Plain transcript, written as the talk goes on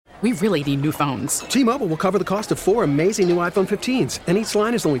We really need new phones. T-Mobile will cover the cost of 4 amazing new iPhone 15s, and each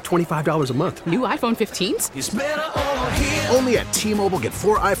line is only $25 a month. New iPhone 15s? It's better over here. Only at T-Mobile, get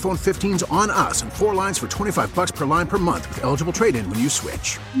 4 iPhone 15s on us and 4 lines for $25 per line per month with eligible trade-in when you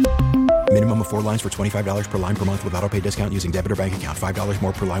switch. Minimum of 4 lines for $25 per line per month with autopay discount using debit or bank account. $5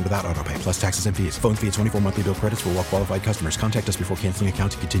 more per line without autopay, plus taxes and fees. Phone fee at 24 monthly bill credits for well-qualified customers. Contact us before canceling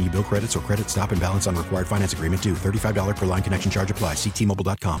account to continue bill credits or credit stop and balance on required finance agreement due. $35 per line connection charge applies. See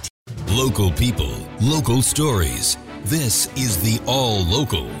T-Mobile.com. Local people, local stories. This is the All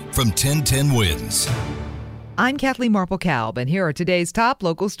Local from 1010 Wins. I'm Kathleen Marple-Kalb, and here are today's top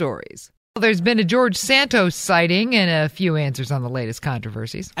local stories. Well, there's been a George Santos sighting and a few answers on the latest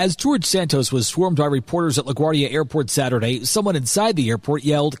controversies. As George Santos was swarmed by reporters at LaGuardia Airport Saturday, someone inside the airport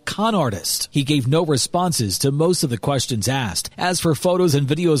yelled, "Con artist." He gave no responses to most of the questions asked. As for photos and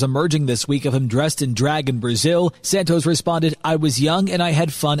videos emerging this week of him dressed in drag in Brazil, Santos responded, "I was young and I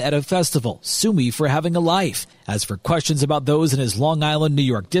had fun at a festival. Sue me for having a life." As for questions about those in his Long Island, New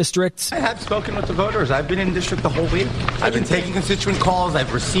York districts, I have spoken with the voters. I've been in district the whole week. I've been taking constituent calls.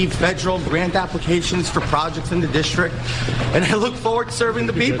 I've received federal grant applications for projects in the district, and I look forward to serving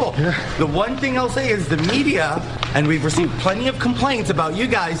the people. The one thing I'll say is the media, and we've received plenty of complaints about you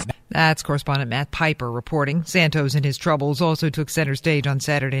guys. That's correspondent Matt Piper reporting. Santos and his troubles also took center stage on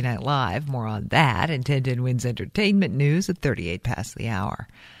Saturday Night Live. More on that and 1010 Wins Entertainment News at 38 past the hour.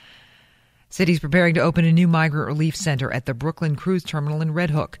 City's preparing to open a new migrant relief center at the Brooklyn Cruise Terminal in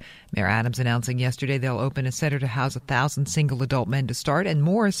Red Hook. Mayor Adams announcing yesterday they'll open a center to house 1,000 single adult men to start and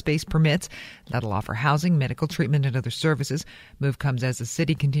more as space permits. That'll offer housing, medical treatment, and other services. Move comes as the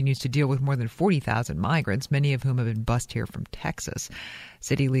city continues to deal with more than 40,000 migrants, many of whom have been bused here from Texas.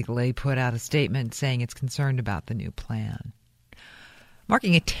 City Legal Aid put out a statement saying it's concerned about the new plan.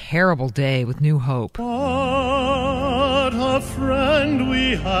 Marking a terrible day with new hope. What a friend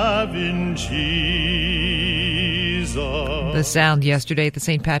we have in Jesus. The sound yesterday at the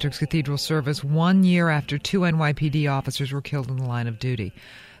St. Patrick's Cathedral service 1 year after 2 NYPD officers were killed in the line of duty.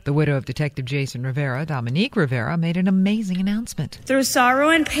 The widow of Detective Jason Rivera, Dominique Rivera, made an amazing announcement. Through sorrow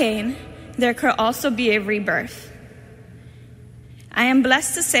and pain, there could also be a rebirth. I am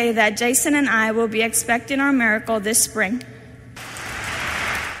blessed to say that Jason and I will be expecting our miracle this spring.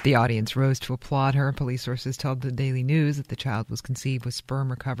 The audience rose to applaud her. Police sources told the Daily News that the child was conceived with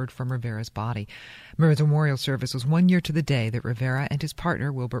sperm recovered from Rivera's body. Murrah's memorial service was 1 year to the day that Rivera and his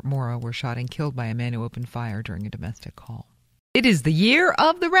partner, Wilbert Morrow, were shot and killed by a man who opened fire during a domestic call. It is the year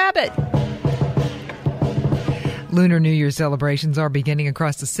of the rabbit. Lunar New Year celebrations are beginning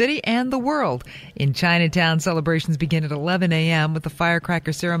across the city and the world. In Chinatown, celebrations begin at 11 a.m. with the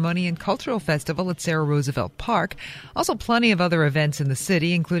firecracker ceremony and cultural festival at Sarah Roosevelt Park. Also plenty of other events in the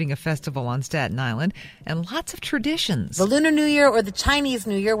city, including a festival on Staten Island, and lots of traditions. The Lunar New Year, or the Chinese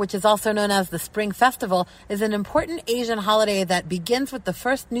New Year, which is also known as the Spring Festival, is an important Asian holiday that begins with the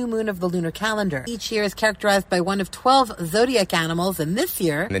first new moon of the lunar calendar. Each year is characterized by one of 12 zodiac animals, and this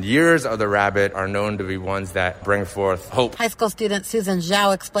year, the years of the rabbit are known to be ones that bring forth hope. High school student Susan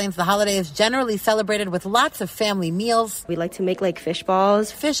Zhao explains the holiday is generally celebrated with lots of family meals. We like to make fish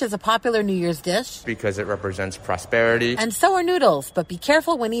balls. Fish is a popular New Year's dish because it represents prosperity. And so are noodles, but be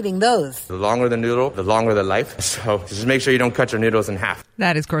careful when eating those. The longer the noodle, the longer the life. So just make sure you don't cut your noodles in half.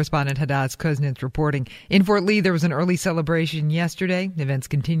 That is correspondent Hadaz Kuznets reporting. In Fort Lee, there was an early celebration yesterday. Events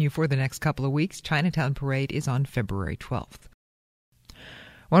continue for the next couple of weeks. Chinatown Parade is on February 12th.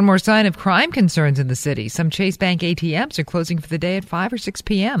 One more sign of crime concerns in the city. Some Chase Bank ATMs are closing for the day at 5 or 6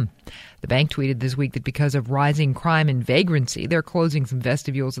 p.m. The bank tweeted this week that because of rising crime and vagrancy, they're closing some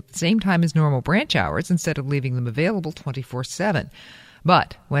vestibules at the same time as normal branch hours instead of leaving them available 24/7.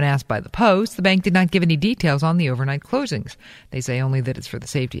 But when asked by the Post, the bank did not give any details on the overnight closings. They say only that it's for the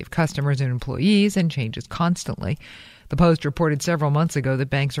safety of customers and employees and changes constantly. The Post reported several months ago that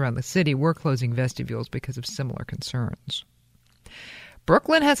banks around the city were closing vestibules because of similar concerns.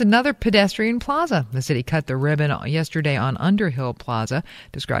 Brooklyn has another pedestrian plaza. The city cut the ribbon yesterday on Underhill Plaza,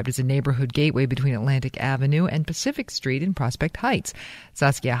 described as a neighborhood gateway between Atlantic Avenue and Pacific Street in Prospect Heights.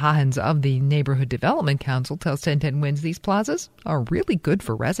 Saskia Hahens of the Neighborhood Development Council tells 1010 Wins these plazas are really good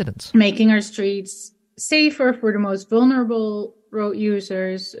for residents. Making our streets safer for the most vulnerable road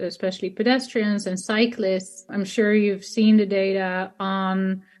users, especially pedestrians and cyclists. I'm sure you've seen the data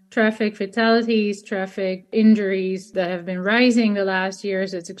on traffic fatalities, traffic injuries that have been rising the last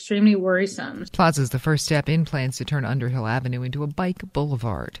years. It's extremely worrisome. Plaza is the first step in plans to turn Underhill Avenue into a bike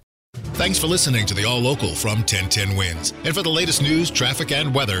boulevard. Thanks for listening to the All Local from 1010 Wins. And for the latest news, traffic,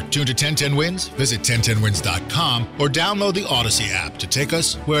 and weather, tune to 1010 Wins, visit 1010wins.com, or download the Odyssey app to take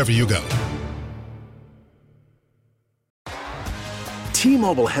us wherever you go.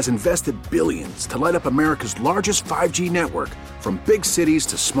 T-Mobile has invested billions to light up America's largest 5G network, from big cities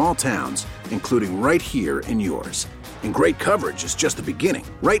to small towns, including right here in yours. And great coverage is just the beginning.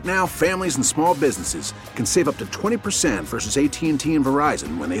 Right now, families and small businesses can save up to 20% versus AT&T and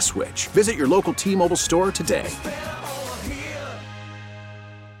Verizon when they switch. Visit your local T-Mobile store today.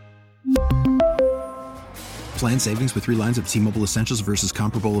 Plan savings with 3 lines of T-Mobile Essentials versus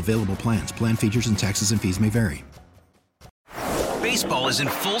comparable available plans. Plan features and taxes and fees may vary. Baseball is in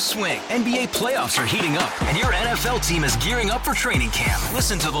full swing. NBA playoffs are heating up, and your NFL team is gearing up for training camp.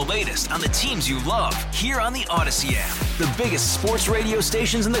 Listen to the latest on the teams you love here on the Odyssey app. The biggest sports radio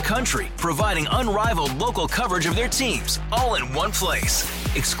stations in the country, providing unrivaled local coverage of their teams, all in one place.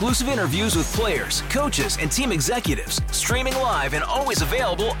 Exclusive interviews with players, coaches, and team executives, streaming live and always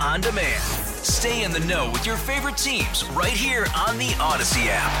available on demand. Stay in the know with your favorite teams right here on the Odyssey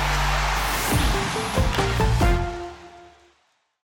app.